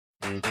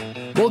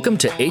Welcome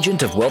to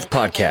Agent of Wealth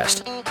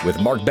Podcast with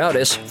Mark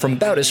Bautis from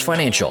Bautis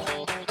Financial.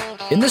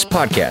 In this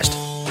podcast,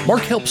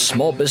 Mark helps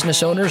small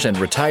business owners and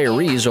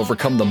retirees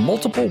overcome the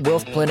multiple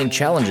wealth planning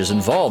challenges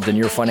involved in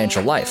your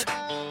financial life.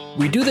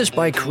 We do this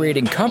by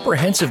creating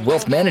comprehensive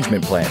wealth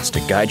management plans to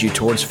guide you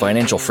towards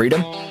financial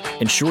freedom,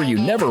 ensure you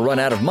never run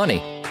out of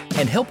money,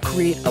 and help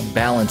create a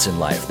balance in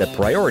life that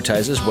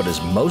prioritizes what is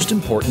most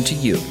important to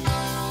you.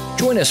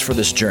 Join us for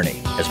this journey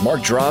as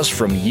Mark draws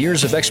from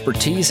years of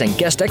expertise and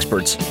guest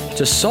experts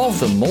to solve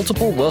the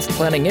multiple wealth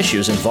planning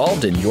issues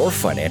involved in your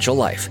financial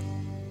life.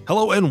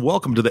 Hello and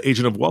welcome to the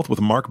Agent of Wealth with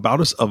Mark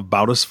Bautis of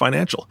Bautis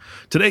Financial.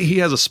 Today he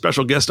has a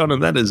special guest on,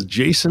 and that is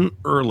Jason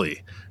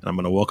Early. And I'm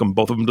going to welcome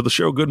both of them to the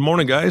show. Good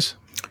morning, guys.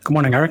 Good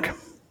morning, Eric.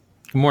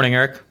 Good morning,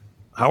 Eric.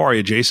 How are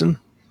you, Jason?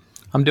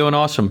 I'm doing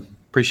awesome.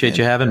 Appreciate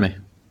you having me.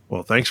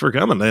 Well, thanks for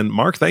coming. And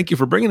Mark, thank you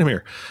for bringing him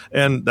here.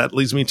 And that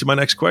leads me to my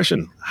next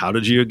question. How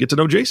did you get to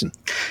know Jason?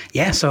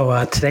 Yeah,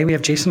 so today we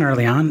have Jason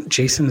Early on.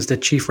 Jason is the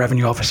Chief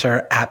Revenue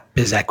Officer at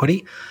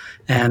BizEquity.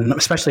 And I'm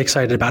especially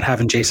excited about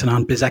having Jason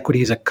on.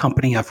 BizEquity is a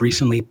company I've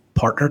recently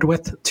partnered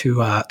with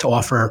to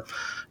offer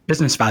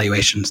business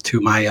valuations to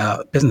my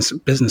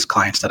business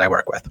clients that I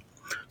work with.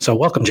 So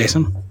welcome,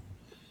 Jason.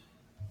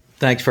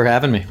 Thanks for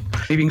having me.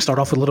 Maybe you can start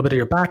off with a little bit of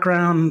your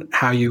background,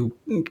 how you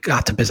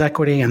got to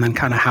BizEquity, and then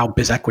kind of how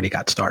BizEquity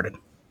got started.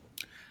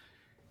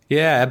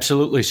 Yeah,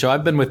 absolutely. So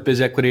I've been with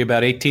BizEquity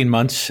about 18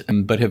 months,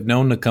 but have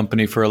known the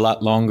company for a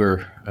lot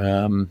longer.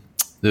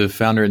 The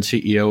founder and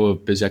CEO of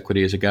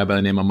BizEquity is a guy by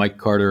the name of Mike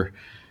Carter,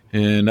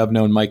 and I've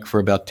known Mike for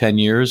about 10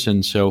 years.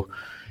 And so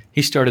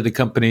he started the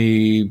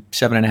company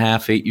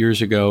 7.5, 8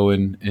 years ago,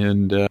 and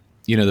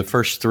the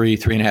first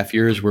 3.5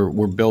 years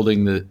we're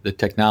building the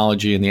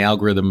technology and the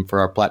algorithm for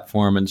our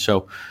platform. And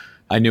so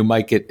I knew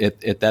Mike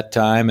at that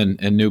time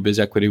and knew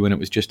BizEquity when it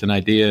was just an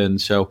idea.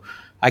 And so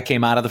I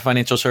came out of the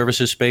financial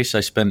services space. I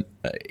spent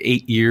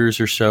 8 years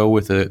or so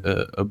with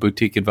a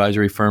boutique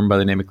advisory firm by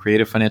the name of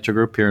Creative Financial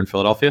Group here in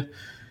Philadelphia.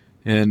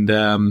 And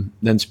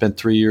then spent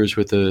 3 years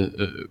with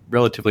a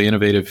relatively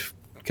innovative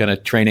kind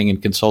of training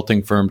and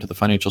consulting firm to the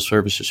financial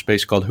services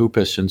space called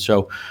Hoopus. And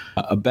so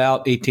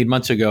about 18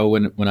 months ago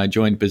when I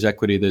joined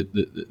BizEquity,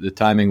 the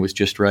timing was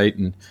just right.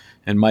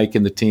 And Mike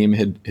and the team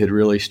had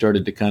really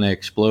started to kind of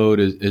explode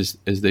as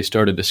they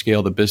started to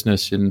scale the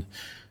business and,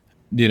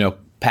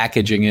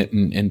 packaging it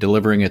and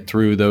delivering it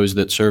through those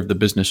that serve the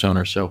business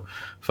owner. So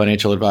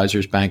financial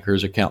advisors,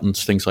 bankers,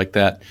 accountants, things like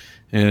that.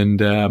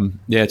 And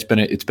it's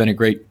been a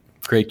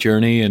great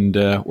journey, and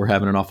we're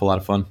having an awful lot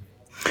of fun.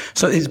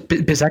 So is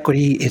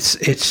BizEquity,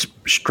 it's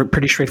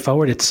pretty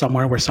straightforward. It's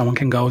somewhere where someone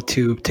can go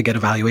to get a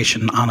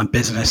valuation on a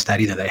business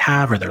that either they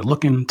have or they're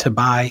looking to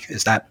buy.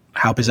 Is that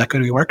how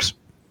BizEquity works?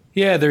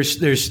 Yeah,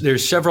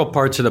 there's several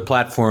parts of the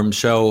platform.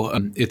 So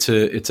it's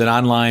an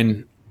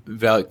online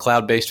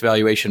cloud-based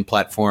valuation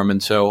platform.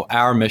 And so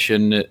our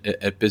mission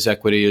at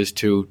BizEquity is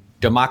to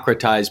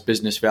democratize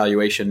business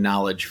valuation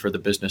knowledge for the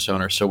business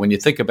owner. So when you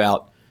think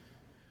about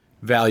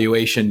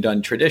valuation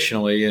done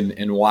traditionally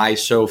and why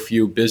so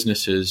few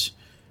businesses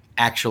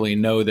actually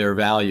know their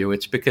value,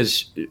 it's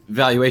because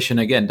valuation,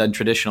 again, done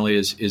traditionally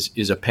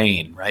is a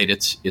pain, right?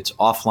 It's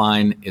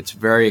offline, it's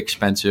very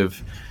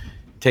expensive,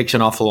 takes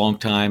an awful long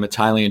time, it's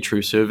highly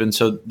intrusive, and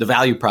so the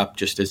value prop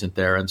just isn't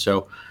there. And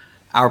so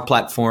our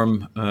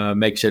platform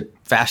makes it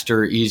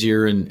faster,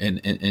 easier,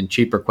 and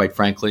cheaper, quite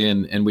frankly,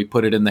 and we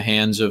put it in the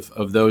hands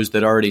of those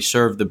that already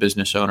serve the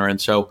business owner. And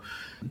so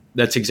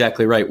that's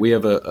exactly right. We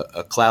have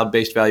a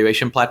cloud-based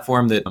valuation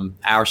platform that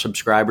our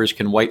subscribers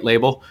can white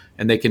label,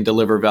 and they can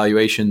deliver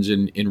valuations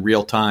in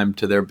real time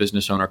to their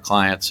business owner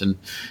clients. And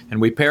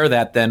we pair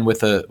that then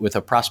with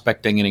a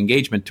prospecting and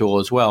engagement tool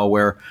as well,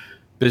 where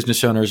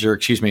business owners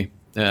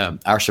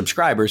our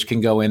subscribers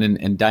can go in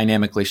and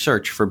dynamically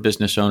search for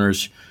business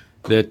owners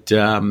that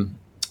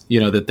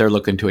that they're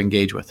looking to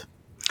engage with.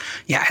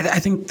 Yeah, I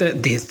think the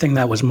thing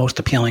that was most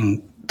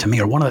appealing to me,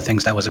 or one of the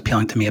things that was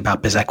appealing to me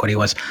about BizEquity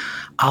was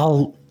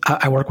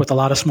I work with a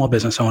lot of small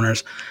business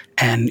owners,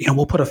 and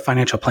we'll put a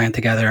financial plan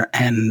together,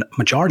 and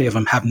majority of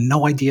them have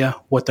no idea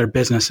what their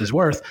business is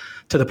worth,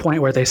 to the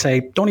point where they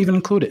say, don't even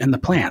include it in the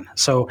plan.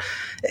 So,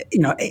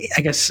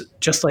 I guess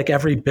just like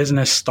every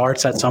business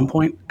starts at some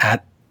point,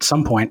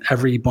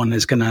 everyone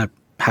is going to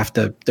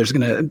there's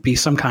going to be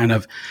some kind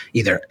of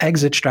either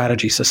exit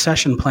strategy,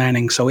 succession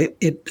planning. So it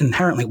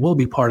inherently will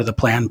be part of the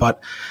plan,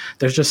 but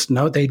they just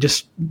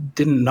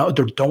didn't know,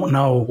 they don't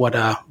know what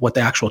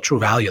the actual true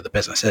value of the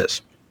business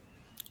is.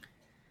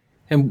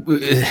 And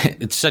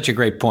it's such a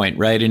great point,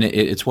 right? And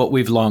it's what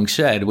we've long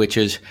said, which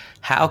is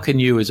how can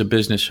you as a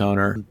business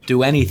owner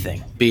do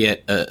anything, be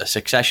it a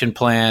succession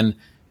plan,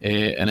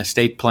 an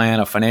estate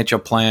plan, a financial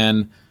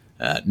plan,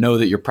 know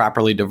that you're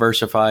properly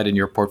diversified in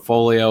your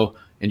portfolio,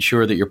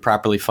 ensure that you're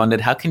properly funded.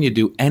 How can you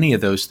do any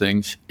of those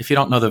things if you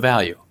don't know the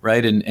value,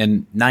 right? And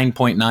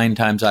 9.9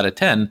 times out of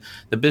 10,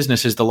 the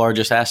business is the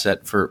largest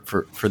asset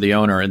for the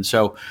owner. And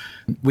so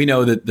we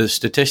know that the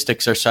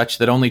statistics are such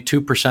that only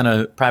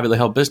 2% of privately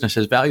held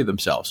businesses value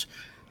themselves.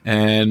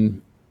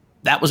 And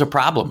that was a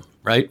problem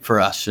right, for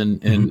us.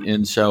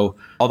 And so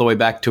all the way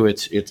back to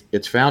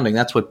its founding,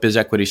 that's what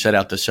BizEquity set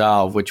out to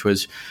solve, which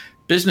was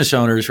business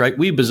owners, right?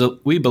 We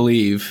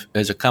believe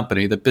as a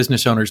company that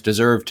business owners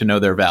deserve to know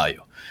their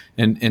value.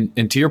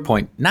 And to your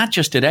point, not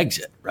just at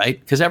exit, right?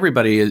 Because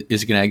everybody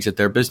is going to exit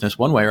their business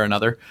one way or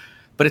another,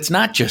 but it's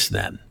not just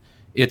then.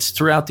 It's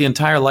throughout the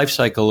entire life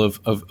cycle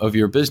of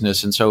your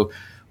business. And so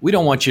we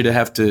don't want you to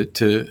have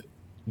to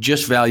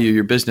just value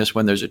your business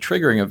when there's a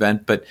triggering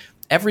event, but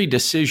every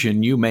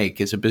decision you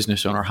make as a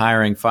business owner,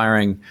 hiring,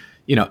 firing,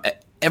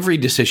 every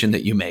decision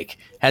that you make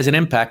has an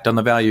impact on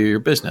the value of your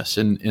business.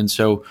 And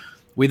so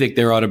we think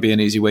there ought to be an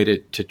easy way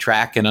to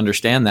track and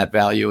understand that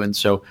value. And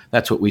so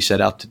that's what we set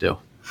out to do.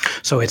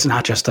 So it's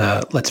not just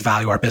let's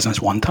value our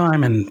business one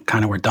time and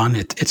kind of we're done.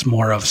 It's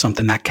more of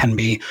something that can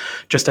be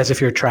just as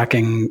if you're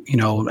tracking,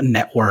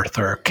 net worth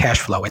or cash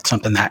flow. It's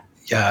something that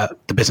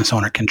the business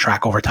owner can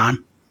track over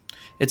time.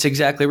 It's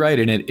exactly right.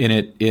 And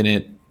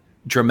it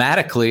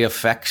dramatically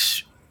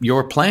affects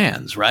your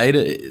plans, right?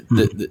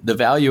 The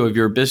value of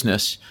your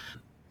business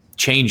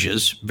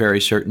changes very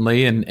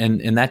certainly,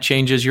 and that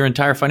changes your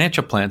entire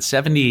financial plan.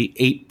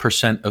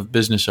 78% of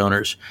business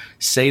owners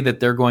say that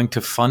they're going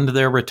to fund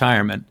their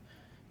retirement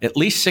at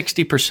least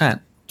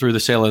 60% through the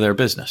sale of their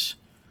business.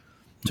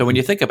 So when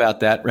you think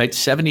about that, right,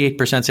 78%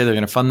 say they're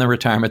going to fund their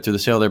retirement through the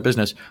sale of their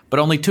business, but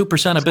only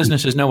 2% of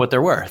businesses know what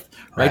they're worth,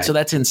 right? So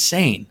that's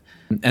insane.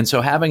 And so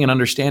having an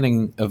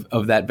understanding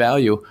of that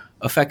value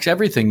affects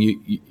everything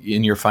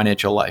in your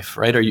financial life,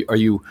 right?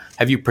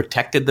 Have you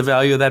protected the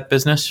value of that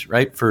business,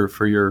 right?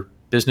 For your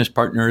business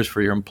partners,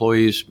 for your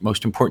employees,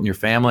 most important, your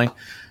family.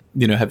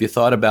 Have you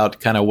thought about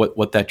kind of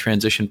what that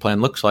transition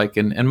plan looks like?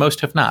 And most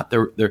have not.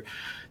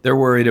 They're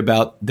worried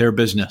about their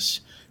business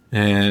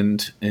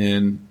and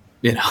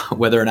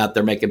whether or not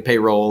they're making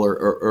payroll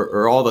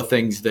or all the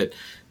things that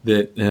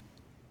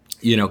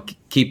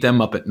keep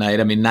them up at night.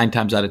 I mean, 9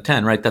 times out of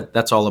 10, right?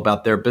 That's all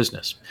about their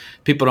business.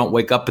 People don't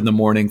wake up in the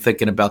morning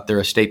thinking about their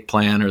estate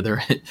plan or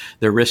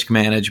their risk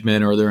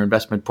management or their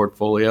investment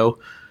portfolio.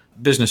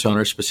 Business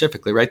owners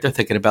specifically, right? They're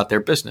thinking about their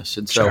business.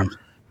 And so,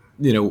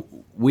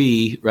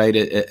 we, right,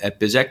 at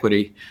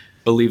BizEquity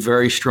believe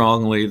very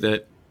strongly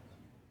that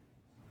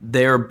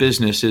their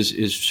business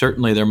is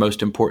certainly their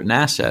most important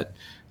asset.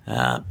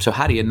 So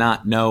how do you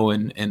not know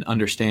and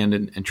understand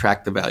and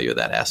track the value of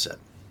that asset?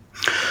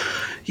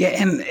 Yeah,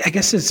 and I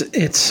guess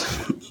it's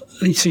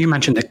so you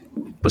mentioned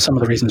that some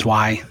of the reasons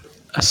why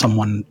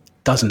someone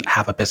doesn't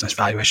have a business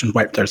valuation,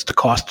 right? There's the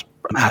cost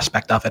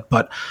aspect of it,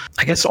 but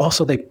I guess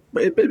also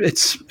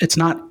it's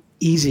not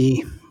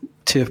easy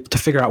to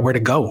figure out where to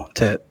go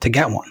to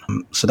get one.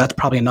 So that's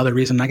probably another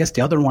reason. I guess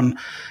the other one,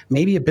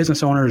 maybe a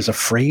business owner is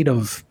afraid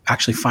of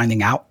actually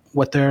finding out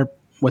what their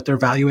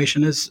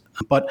valuation is.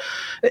 But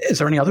is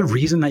there any other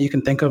reason that you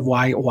can think of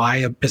why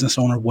a business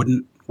owner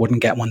wouldn't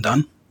get one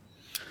done?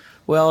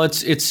 Well,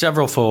 it's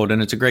severalfold,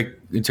 and it's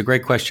a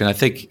great question. I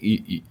think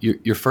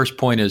your first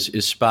point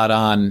is spot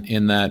on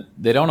in that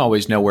they don't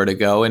always know where to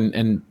go,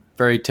 and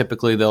very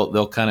typically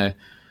they'll kind of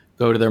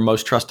go to their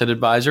most trusted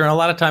advisor, and a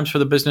lot of times for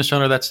the business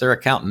owner that's their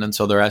accountant, and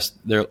so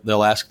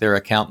they'll ask their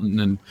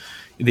accountant, and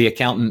the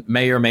accountant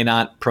may or may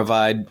not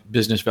provide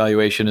business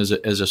valuation as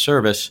a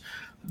service.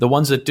 The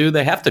ones that do,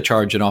 they have to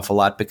charge an awful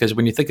lot because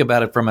when you think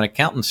about it from an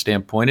accountant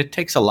standpoint, it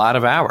takes a lot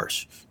of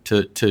hours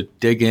to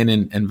dig in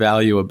and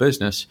value a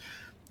business.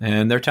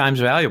 And their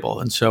time's valuable.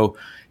 And so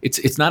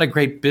it's not a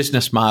great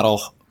business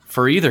model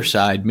for either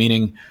side,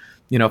 meaning,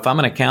 if I'm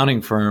an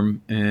accounting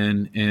firm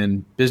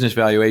and business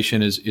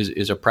valuation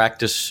is a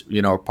practice,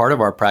 a part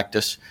of our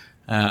practice,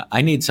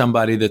 I need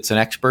somebody that's an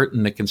expert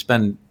and that can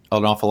spend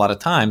an awful lot of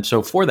time.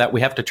 So for that,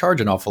 we have to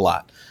charge an awful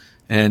lot.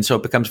 And so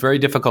it becomes very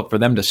difficult for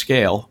them to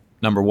scale,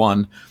 number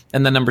one.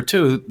 And then number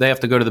two, they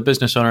have to go to the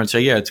business owner and say,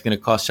 yeah, it's going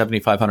to cost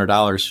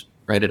 $7,500,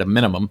 right, at a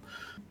minimum.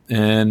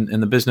 And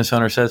the business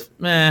owner says,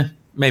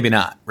 maybe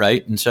not,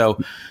 right? And so,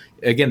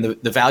 again,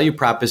 the value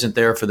prop isn't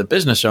there for the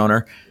business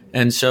owner.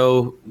 And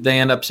so they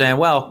end up saying,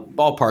 well,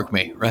 ballpark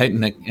me, right?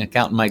 And an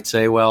accountant might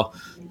say, well,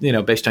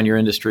 based on your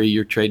industry,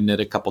 you're trading at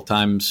a couple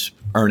times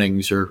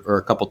earnings or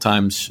a couple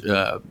times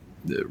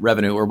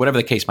revenue or whatever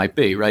the case might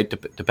be, right?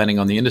 Depending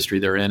on the industry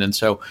they're in. And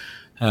so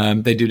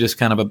they do just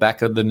kind of a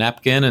back of the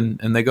napkin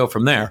and they go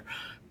from there.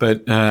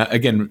 But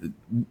again,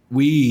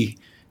 we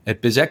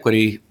at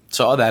BizEquity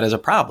saw that as a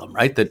problem,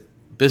 right? That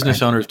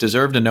business owners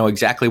deserve to know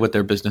exactly what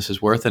their business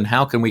is worth, and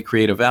how can we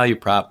create a value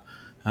prop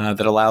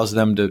that allows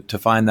them to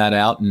find that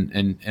out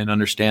and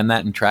understand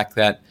that and track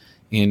that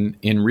in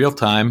real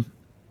time.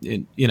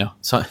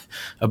 So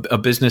a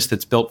business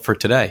that's built for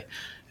today.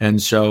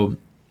 And so,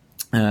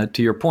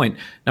 to your point,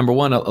 number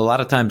one, a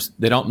lot of times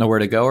they don't know where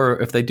to go, or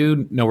if they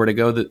do know where to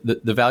go,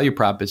 the value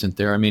prop isn't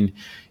there. I mean,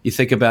 you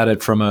think about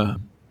it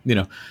from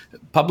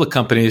public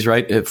companies,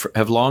 right,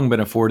 have long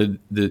been afforded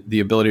the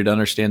ability to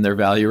understand their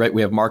value, right?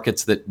 We have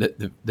markets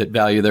that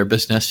value their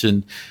business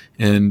and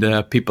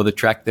people that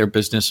track their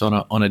business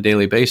on a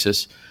daily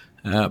basis.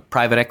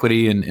 Private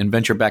equity and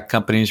venture-backed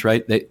companies,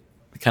 right? They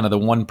kind of the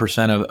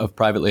 1% of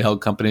privately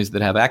held companies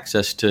that have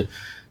access to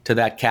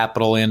that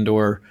capital and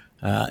or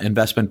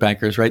investment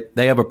bankers, right?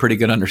 They have a pretty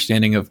good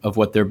understanding of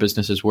what their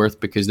business is worth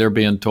because they're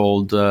being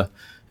told and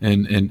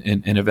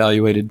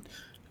evaluated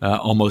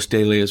almost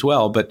daily as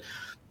well. But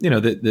the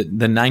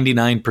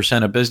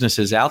 99% of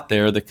businesses out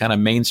there, the kind of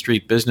Main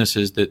Street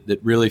businesses that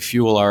really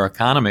fuel our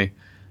economy,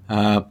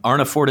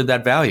 aren't afforded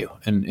that value.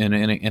 And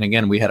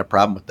again, we had a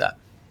problem with that.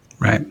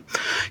 Right.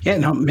 Yeah,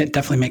 no, it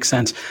definitely makes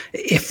sense.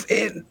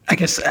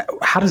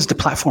 How does the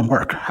platform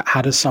work?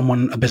 How does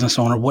a business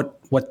owner,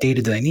 what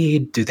data do they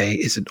need?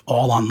 Is it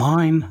all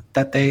online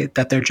that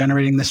they're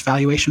generating this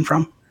valuation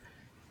from?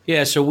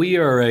 Yeah, so we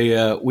are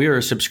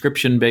a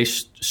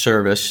subscription-based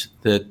service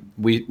that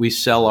we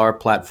sell our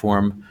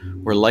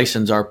platform or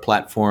license our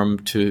platform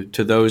to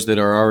those that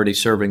are already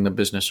serving the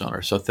business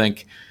owner. So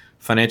think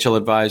financial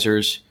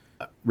advisors,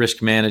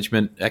 risk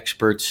management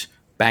experts,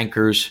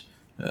 bankers,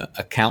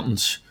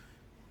 accountants,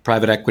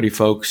 private equity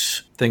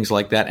folks, things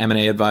like that,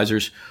 M&A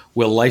advisors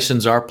will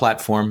license our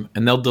platform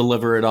and they'll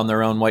deliver it on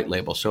their own white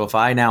label. So if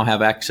I now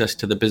have access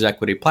to the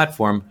BizEquity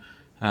platform,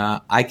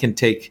 I can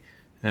take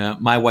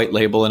my white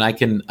label and I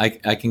can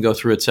go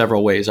through it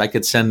several ways. I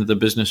could send the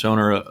business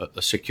owner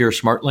a secure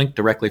smart link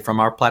directly from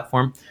our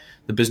platform.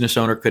 The business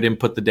owner could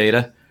input the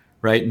data,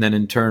 right? And then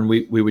in turn,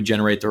 we would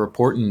generate the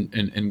report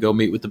and go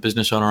meet with the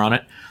business owner on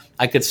it.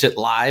 I could sit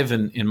live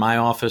in my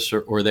office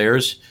or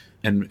theirs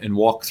and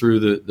walk through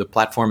the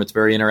platform. It's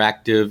very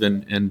interactive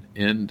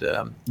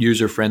and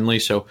user friendly.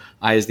 So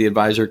I, as the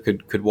advisor,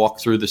 could walk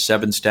through the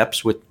 7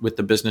 steps with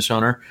the business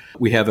owner.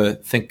 We have a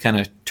kind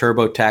of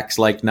TurboTax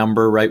like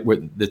number, right,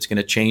 that's going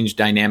to change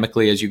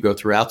dynamically as you go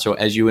throughout. So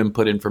as you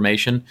input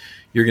information,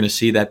 you're going to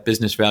see that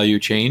business value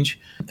change.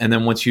 And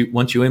then once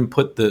you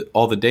input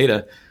all the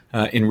data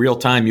in real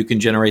time, you can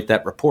generate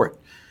that report.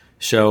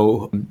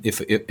 So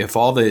if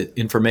all the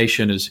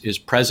information is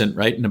present,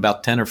 right, in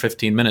about 10 or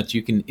 15 minutes,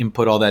 you can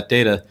input all that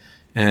data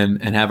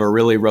and have a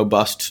really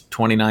robust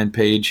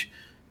 29-page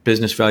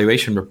business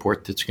valuation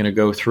report that's going to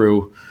go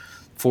through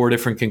 4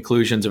 different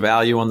conclusions of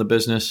value on the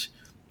business.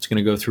 It's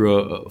going to go through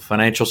a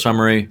financial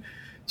summary.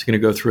 It's going to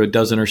go through a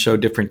dozen or so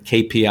different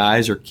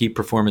KPIs or key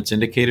performance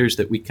indicators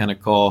that we kind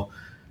of call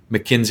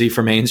McKinsey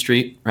for Main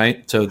Street,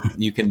 right? So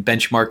you can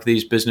benchmark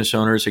these business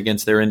owners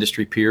against their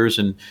industry peers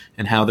and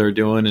how they're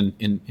doing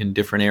in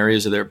different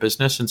areas of their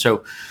business. And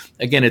so,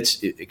 again,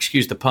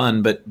 excuse the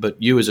pun, but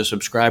you as a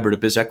subscriber to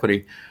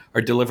BizEquity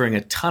are delivering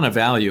a ton of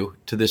value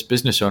to this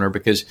business owner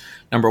because,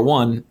 number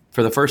one,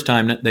 for the first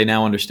time, they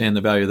now understand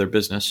the value of their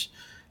business.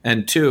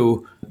 And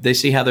 2, they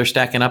see how they're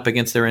stacking up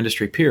against their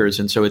industry peers.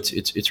 And so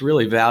it's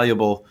really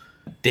valuable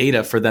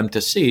data for them to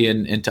see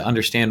and to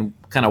understand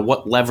kind of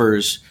what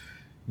levers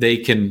they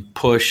can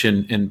push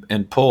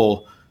and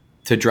pull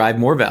to drive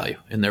more value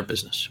in their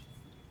business.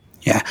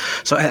 Yeah.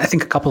 So I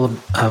think a couple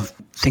of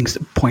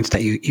points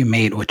that you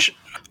made, which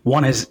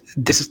one is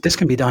this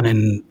can be done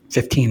in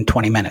 15,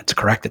 20 minutes,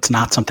 correct? It's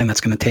not something that's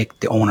going to take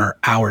the owner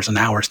hours and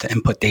hours to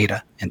input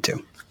data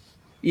into.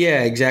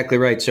 Yeah, exactly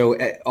right. So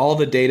all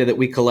the data that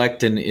we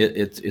collect, and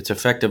it's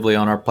effectively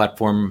on our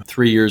platform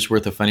 3 years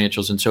worth of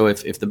financials. And so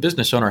if the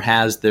business owner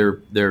has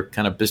their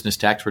kind of business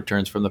tax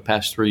returns from the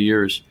past 3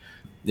 years,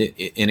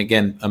 and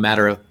again, a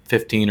matter of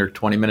 15 or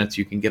 20 minutes,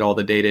 you can get all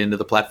the data into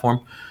the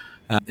platform.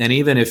 And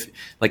even if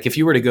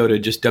you were to go to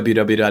just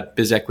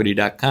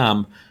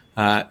www.bizequity.com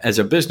as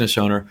a business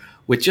owner,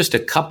 with just a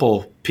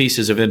couple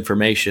pieces of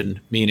information,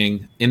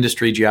 meaning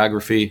industry,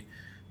 geography,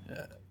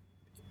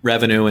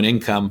 revenue, and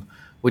income,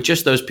 with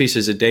just those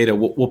pieces of data,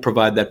 we'll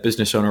provide that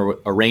business owner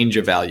a range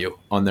of value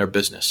on their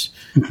business.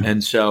 Mm-hmm.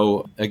 And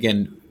so,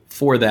 again,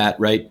 for that,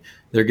 right,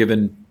 they're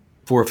given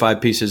 4 or 5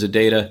 pieces of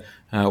data.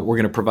 We're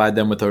going to provide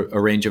them with a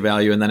range of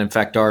value. And then, in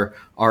fact, our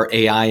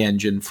AI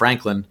engine,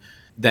 Franklin,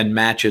 then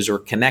matches or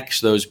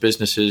connects those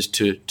businesses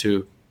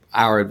to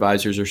our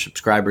advisors or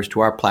subscribers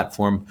to our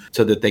platform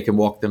so that they can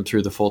walk them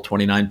through the full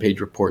 29-page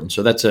report. And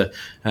so that's a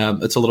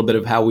little bit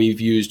of how we've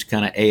used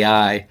kind of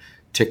AI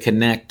to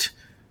connect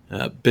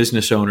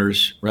business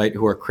owners, right,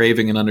 who are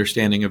craving an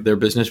understanding of their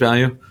business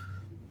value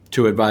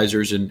to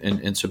advisors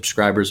and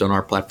subscribers on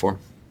our platform.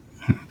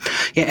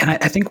 Yeah, and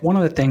I think one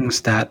of the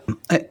things that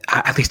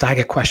at least I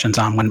get questions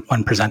on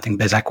when presenting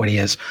BizEquity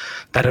is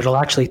that it'll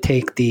actually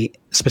take the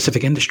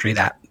specific industry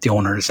that the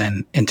owner is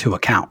into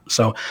account.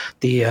 So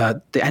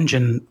the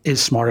engine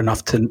is smart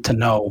enough to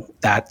know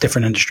that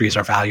different industries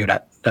are valued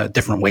at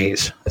different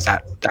ways. Is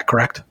that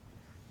correct?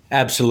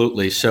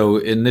 Absolutely. So,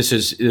 and this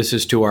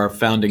is to our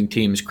founding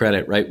team's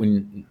credit, right?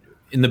 When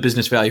in the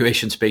business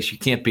valuation space, you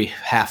can't be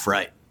half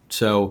right.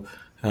 So,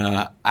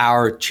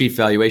 our chief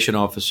valuation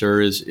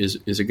officer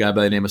is a guy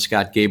by the name of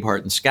Scott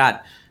Gabehart, and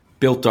Scott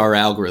built our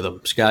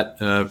algorithm. Scott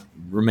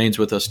remains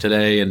with us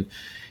today, and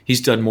he's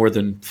done more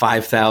than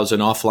 5,000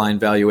 offline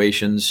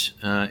valuations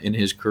in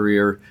his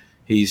career.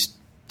 He's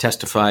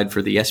testified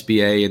for the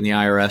SBA and the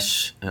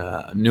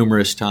IRS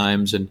numerous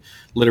times, and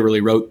literally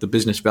wrote the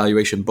business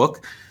valuation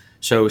book.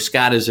 So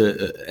Scott is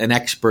an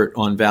expert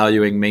on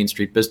valuing Main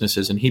Street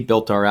businesses, and he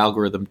built our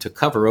algorithm to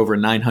cover over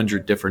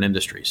 900 different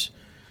industries.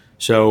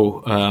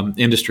 So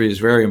industry is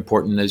very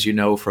important, as you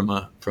know, from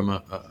a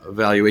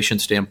valuation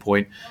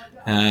standpoint.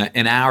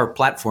 And our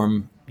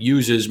platform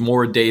uses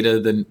more data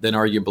than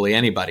arguably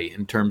anybody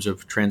in terms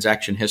of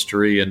transaction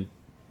history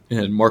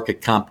and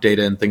market comp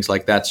data and things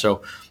like that.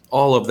 So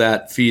all of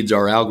that feeds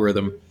our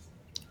algorithm,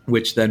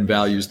 which then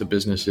values the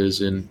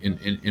businesses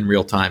in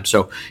real time.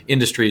 So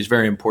industry is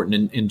very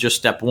important. In just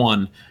step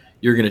one,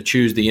 you're going to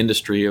choose the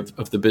industry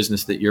of the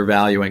business that you're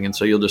valuing. And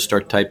so you'll just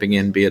start typing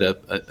in, be it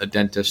a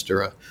dentist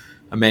or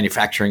a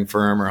manufacturing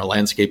firm or a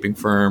landscaping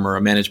firm or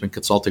a management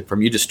consulting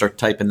firm. You just start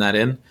typing that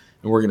in,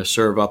 and we're going to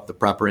serve up the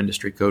proper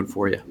industry code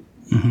for you.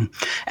 Mm-hmm.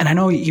 And I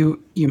know you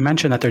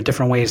mentioned that there are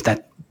different ways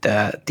that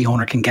the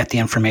owner can get the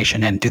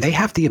information in. Do they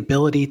have the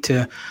ability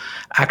to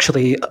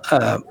actually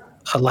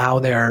allow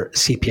their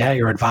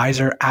CPA or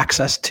advisor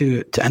access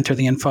to enter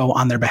the info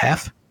on their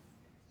behalf?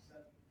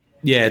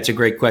 Yeah, it's a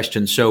great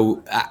question.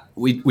 So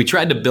we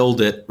tried to build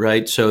it,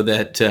 right, so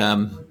that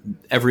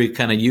every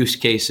kind of use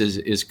case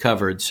is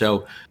covered.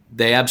 So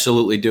they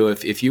absolutely do.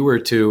 If you were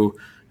to,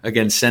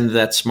 again, send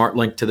that smart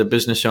link to the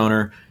business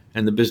owner,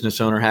 and the business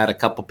owner had a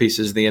couple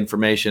pieces of the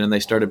information and they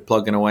started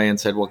plugging away and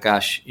said, well,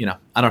 gosh,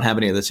 I don't have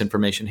any of this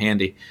information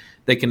handy.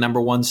 They can,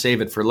 number one,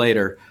 save it for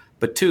later,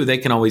 but two, they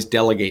can always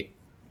delegate,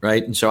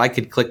 right? And so I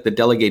could click the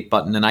delegate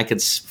button and I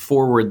could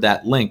forward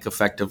that link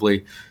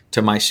effectively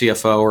to my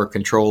CFO or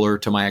controller,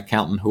 to my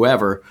accountant,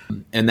 whoever,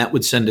 and that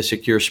would send a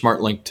secure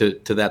smart link to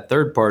that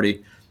third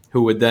party,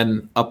 who would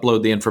then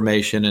upload the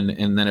information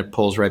and then it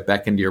pulls right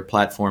back into your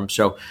platform.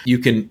 So you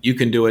can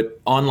do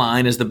it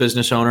online as the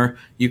business owner.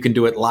 You can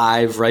do it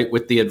live, right,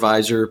 with the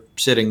advisor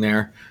sitting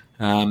there.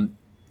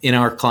 In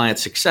our Client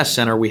Success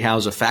Center, we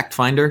house a fact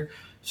finder.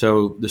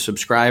 So the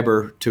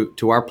subscriber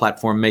to our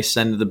platform may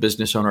send the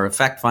business owner a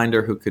fact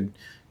finder who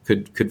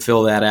could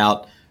fill that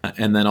out,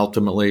 and then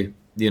ultimately,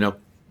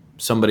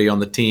 somebody on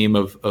the team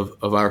of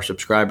our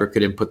subscriber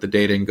could input the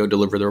data and go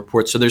deliver the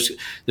report. So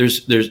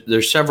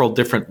there's several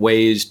different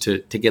ways to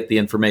get the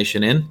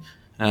information in,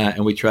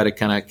 and we try to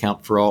kind of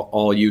account for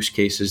all use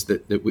cases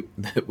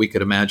that we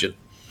could imagine.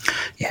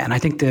 Yeah, and I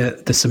think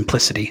the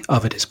simplicity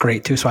of it is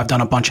great too. So I've done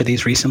a bunch of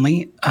these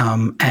recently,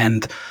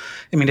 and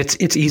I mean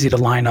it's easy to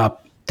line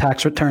up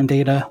tax return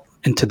data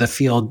into the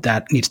field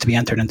that needs to be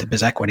entered into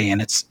BizEquity,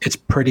 and it's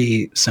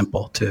pretty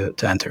simple to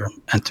enter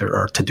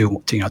or to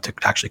do to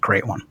actually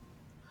create one.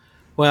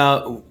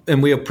 Well,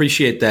 and we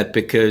appreciate that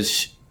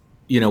because,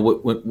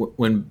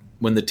 when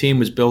the team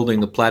was building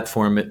the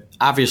platform,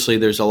 obviously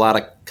there's a lot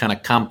of kind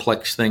of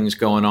complex things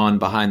going on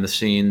behind the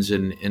scenes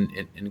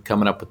and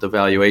coming up with the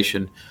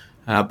valuation.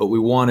 But we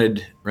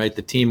wanted, right,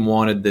 the team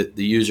wanted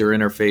the user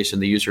interface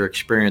and the user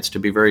experience to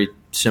be very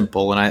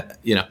simple. And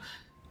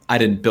I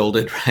didn't build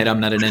it, right? I'm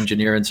not an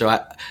engineer. And so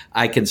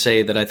I can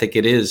say that I think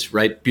it is,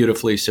 right,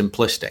 beautifully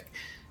simplistic.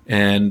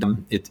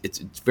 And it's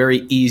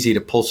very easy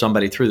to pull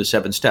somebody through the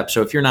 7 steps.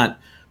 So if you're not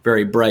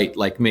very bright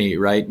like me,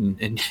 right,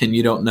 and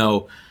you don't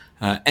know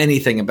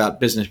anything about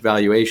business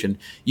valuation,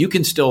 you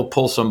can still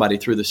pull somebody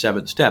through the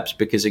 7 steps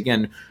because,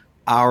 again,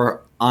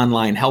 our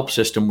online help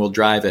system will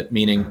drive it.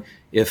 Meaning,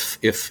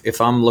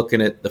 if I'm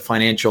looking at the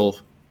financial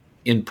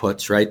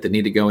inputs, right, that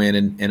need to go in,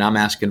 and I'm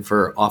asking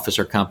for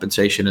officer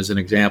compensation as an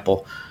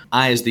example,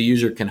 I, as the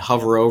user, can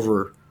hover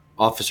over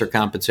officer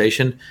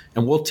compensation,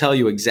 and we'll tell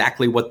you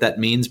exactly what that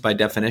means by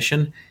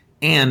definition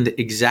and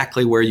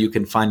exactly where you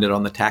can find it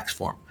on the tax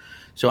form.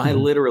 So I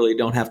literally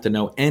don't have to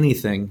know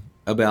anything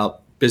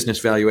about business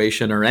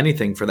valuation or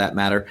anything for that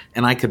matter,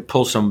 and I could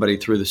pull somebody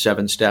through the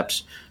 7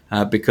 steps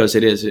because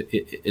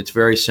it's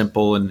very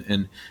simple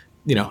and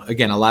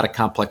again, a lot of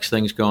complex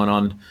things going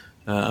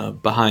on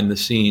behind the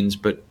scenes,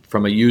 but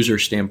from a user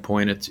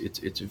standpoint,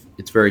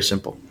 it's very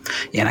simple.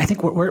 Yeah, and I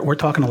think we're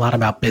talking a lot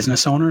about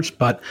business owners,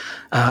 but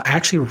I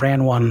actually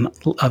ran one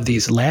of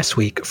these last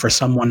week for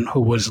someone who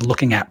was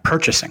looking at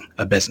purchasing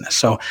a business.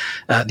 So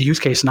the use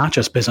case, not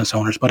just business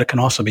owners, but it can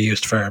also be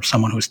used for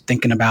someone who's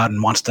thinking about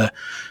and wants to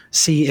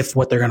see if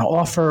what they're going to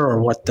offer or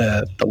what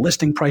the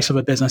listing price of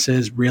a business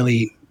is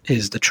really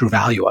is the true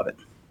value of it.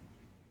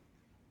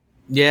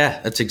 Yeah,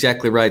 that's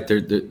exactly right.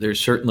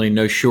 There's certainly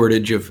no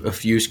shortage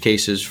of use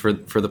cases for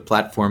the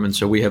platform, and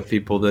so we have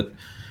people that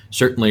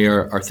certainly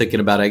are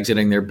thinking about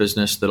exiting their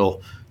business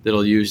that'll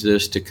use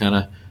this to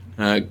kind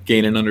of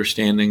gain an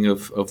understanding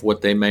of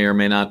what they may or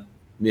may not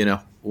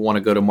want to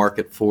go to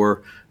market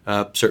for.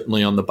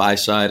 Certainly on the buy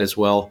side as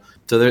well.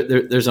 So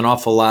there's an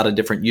awful lot of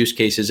different use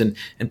cases, and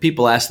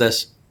people ask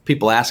us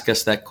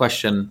that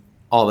question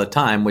all the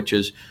time, which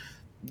is,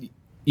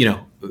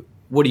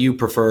 what do you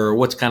prefer?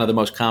 What's kind of the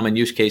most common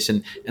use case?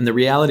 And the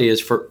reality is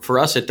for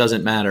us, it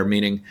doesn't matter,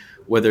 meaning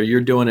whether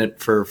you're doing it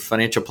for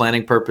financial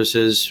planning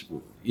purposes,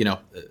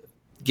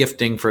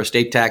 gifting for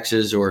estate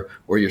taxes, or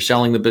you're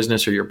selling the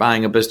business, or you're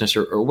buying a business,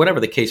 or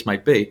whatever the case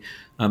might be,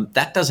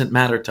 that doesn't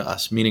matter to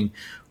us, meaning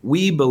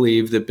we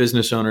believe that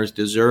business owners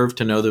deserve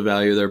to know the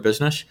value of their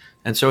business.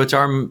 And so it's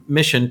our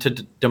mission to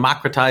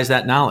democratize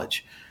that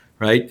knowledge,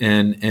 right?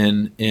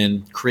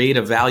 And create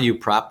a value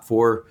prop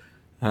for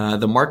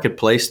the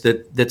marketplace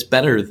that's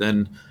better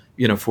than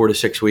 4 to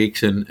 6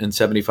 weeks and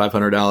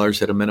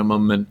 $7,500 at a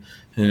minimum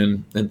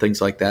and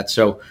things like that.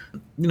 So,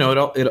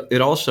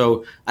 it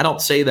also, I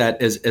don't say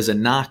that as a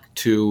knock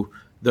to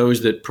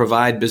those that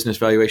provide business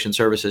valuation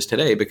services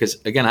today,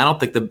 because again, I don't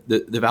think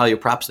the value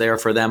prop's there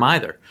for them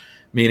either.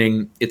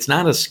 Meaning it's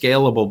not a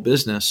scalable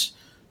business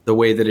the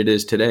way that it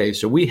is today.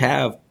 So we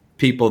have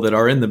people that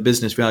are in the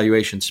business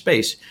valuation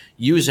space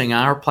using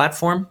our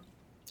platform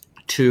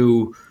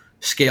to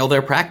scale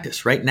their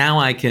practice. Right now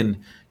I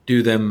can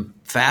do them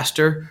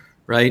faster,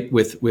 right?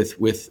 With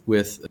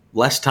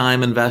less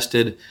time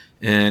invested,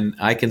 and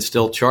I can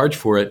still charge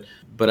for it.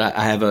 But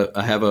I have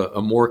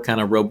a more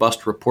kind of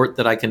robust report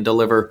that I can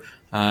deliver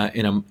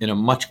in a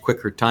much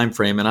quicker time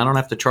frame, and I don't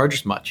have to charge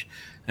as much.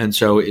 And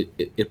so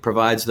it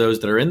provides those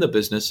that are in the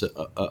business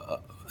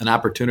an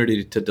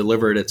opportunity to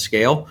deliver it at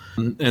scale,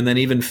 and then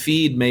even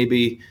feed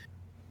maybe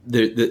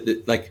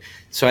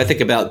so I think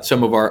about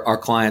some of our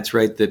clients,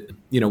 right, that,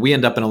 we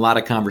end up in a lot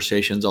of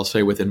conversations, I'll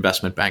say, with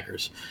investment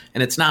bankers.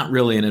 And it's not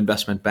really an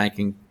investment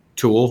banking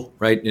tool,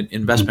 right?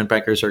 Investment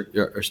bankers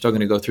are still going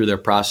to go through their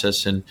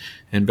process and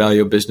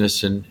value a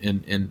business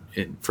and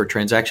for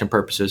transaction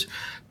purposes.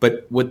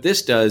 But what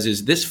this does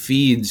is this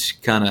feeds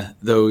kind of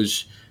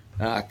those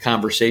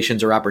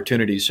conversations or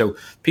opportunities. So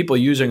people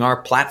using our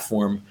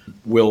platform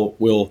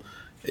will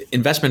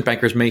investment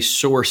bankers may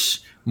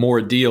source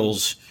more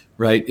deals,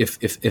 right?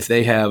 If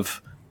they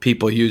have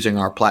people using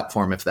our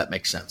platform, if that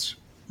makes sense.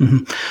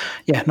 Mm-hmm.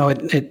 Yeah, no,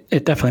 it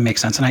definitely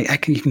makes sense. And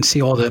you can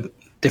see all the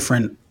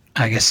different,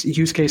 I guess,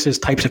 use cases,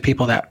 types of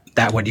people that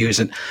would use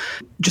it.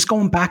 Just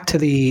going back to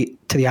the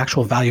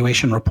actual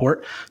valuation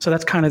report. So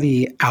that's kind of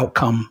the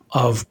outcome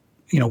of,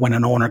 when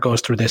an owner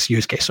goes through this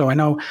use case. So I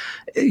know,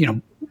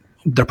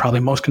 they're probably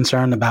most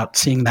concerned about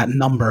seeing that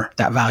number,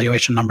 that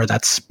valuation number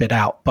that's spit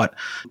out. But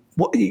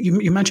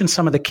you mentioned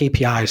some of the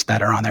KPIs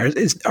that are on there.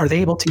 Are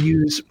they able to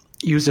use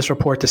this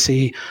report to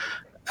see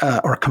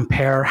or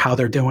compare how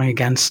they're doing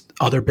against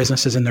other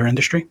businesses in their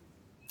industry?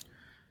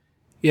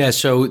 Yeah,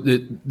 so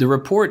the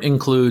report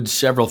includes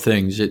several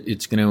things.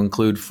 It's going to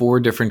include 4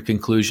 different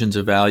conclusions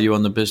of value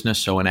on the business.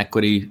 So an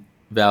equity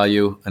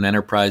value, an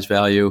enterprise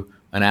value,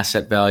 an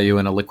asset value,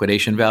 and a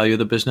liquidation value of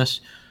the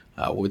business.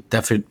 With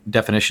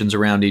definitions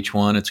around each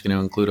one. It's going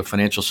to include a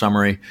financial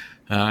summary,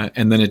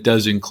 and then it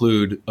does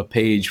include a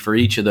page for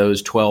each of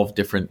those 12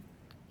 different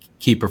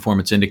key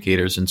performance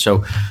indicators. And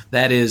so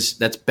that's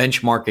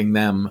benchmarking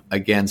them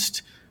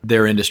against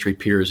their industry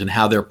peers and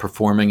how they're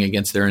performing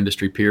against their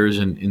industry peers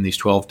in these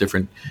 12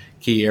 different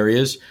key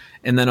areas.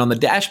 And then on the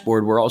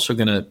dashboard,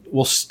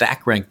 we'll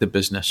stack rank the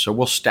business. So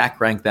we'll stack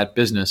rank that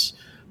business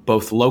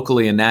both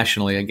locally and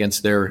nationally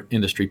against their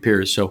industry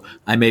peers. So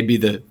I may be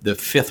the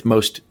 5th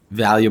most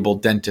valuable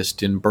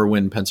dentist in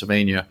Berwyn,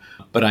 Pennsylvania,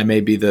 but I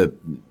may be the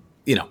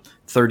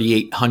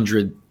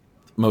 3,800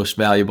 most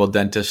valuable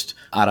dentist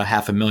out of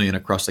 500,000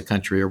 across the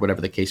country, or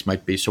whatever the case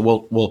might be.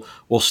 So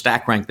we'll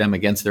stack rank them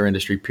against their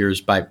industry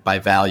peers by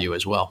value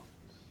as well.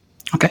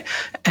 Okay,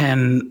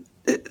 and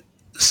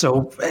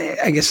so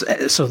I guess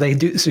so they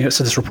do.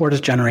 So this report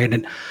is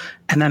generated,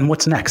 and then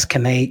what's next?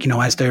 Can they,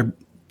 as their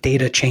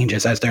data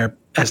changes, as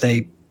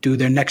they do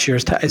their next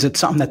year's is it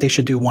something that they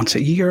should do once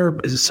a year?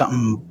 Is it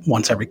something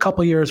once every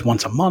couple of years,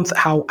 once a month?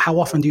 How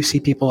often do you see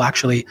people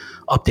actually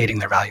updating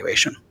their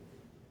valuation?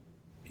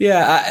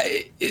 Yeah,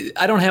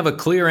 I don't have a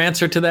clear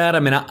answer to that. I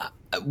mean,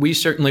 we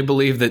certainly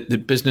believe that the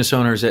business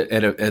owners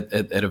at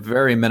a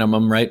very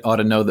minimum, right, ought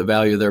to know the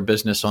value of their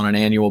business on an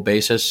annual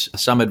basis.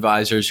 Some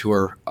advisors who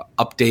are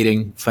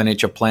updating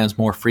financial plans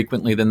more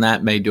frequently than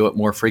that may do it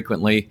more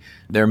frequently.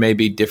 There may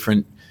be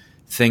different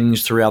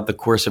things throughout the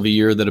course of a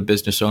year that a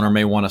business owner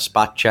may want to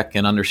spot check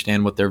and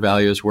understand what their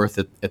value is worth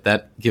at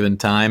that given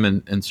time,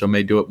 and so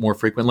may do it more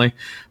frequently.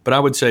 But I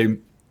would say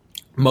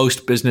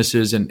most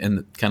businesses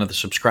and kind of the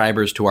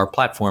subscribers to our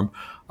platform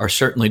are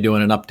certainly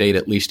doing an update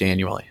at least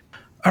annually.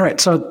 All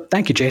right. So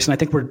thank you, Jason. I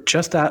think we're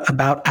just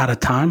about out of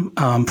time.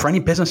 For any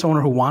business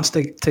owner who wants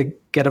to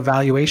get a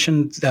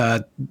valuation,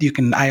 I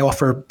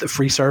offer the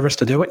free service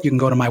to do it. You can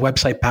go to my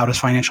website,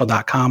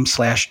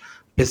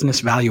 bautisfinancial.com/business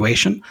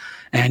valuation,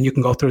 and you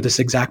can go through this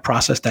exact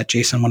process that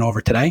Jason went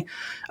over today.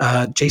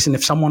 Jason,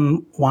 if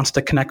someone wants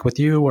to connect with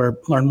you or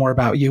learn more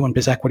about you and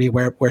BizEquity,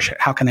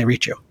 how can they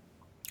reach you?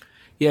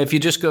 Yeah, if you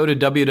just go to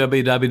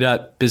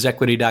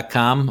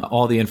www.bizequity.com,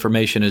 all the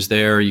information is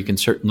there. You can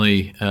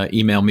certainly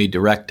email me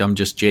direct. I'm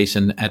just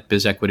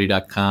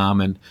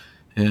jason@bizequity.com.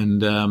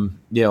 And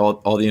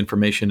all the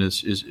information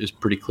is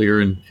pretty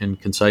clear and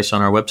concise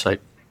on our website.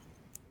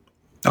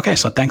 Okay,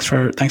 so thanks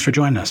for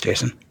joining us,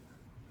 Jason.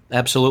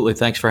 Absolutely.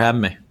 Thanks for having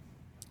me.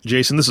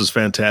 Jason, this is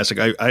fantastic.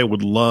 I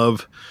would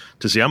love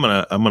to see, I'm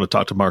gonna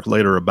talk to Mark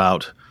later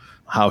about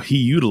how he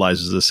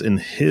utilizes this in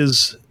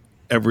his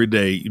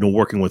everyday,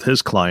 working with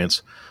his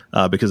clients,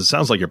 because it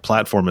sounds like your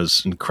platform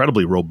is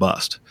incredibly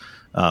robust.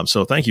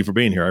 So thank you for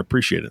being here. I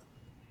appreciate it.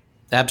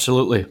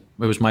 Absolutely. It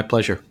was my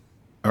pleasure.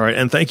 All right.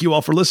 And thank you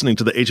all for listening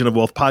to the Agent of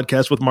Wealth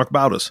podcast with Mark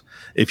Bautis.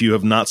 If you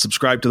have not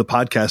subscribed to the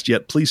podcast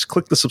yet, please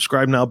click the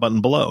subscribe now button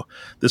below.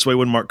 This way,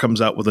 when Mark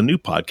comes out with a new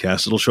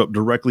podcast, it'll show up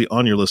directly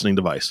on your listening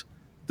device.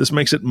 This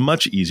makes it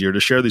much easier to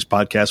share these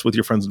podcasts with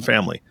your friends and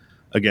family.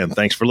 Again,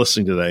 thanks for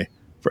listening today.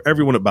 For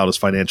everyone at Bautis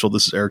Financial,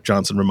 this is Eric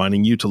Johnson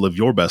reminding you to live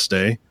your best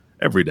day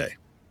every day.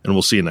 And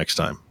we'll see you next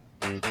time.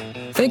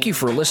 Thank you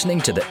for listening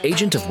to the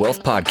Agent of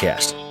Wealth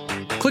podcast.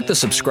 Click the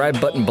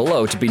subscribe button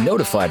below to be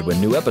notified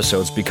when new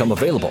episodes become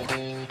available.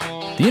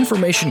 The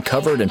information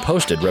covered and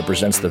posted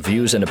represents the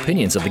views and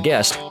opinions of the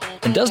guest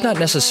and does not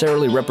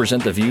necessarily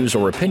represent the views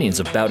or opinions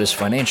of Bautis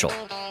Financial.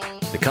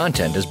 The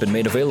content has been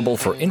made available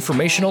for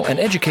informational and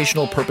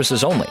educational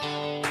purposes only.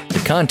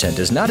 The content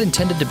is not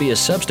intended to be a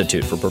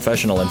substitute for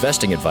professional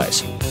investing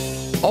advice.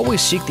 Always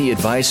seek the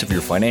advice of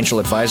your financial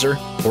advisor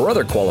or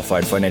other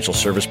qualified financial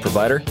service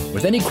provider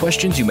with any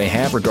questions you may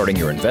have regarding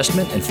your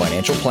investment and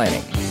financial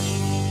planning.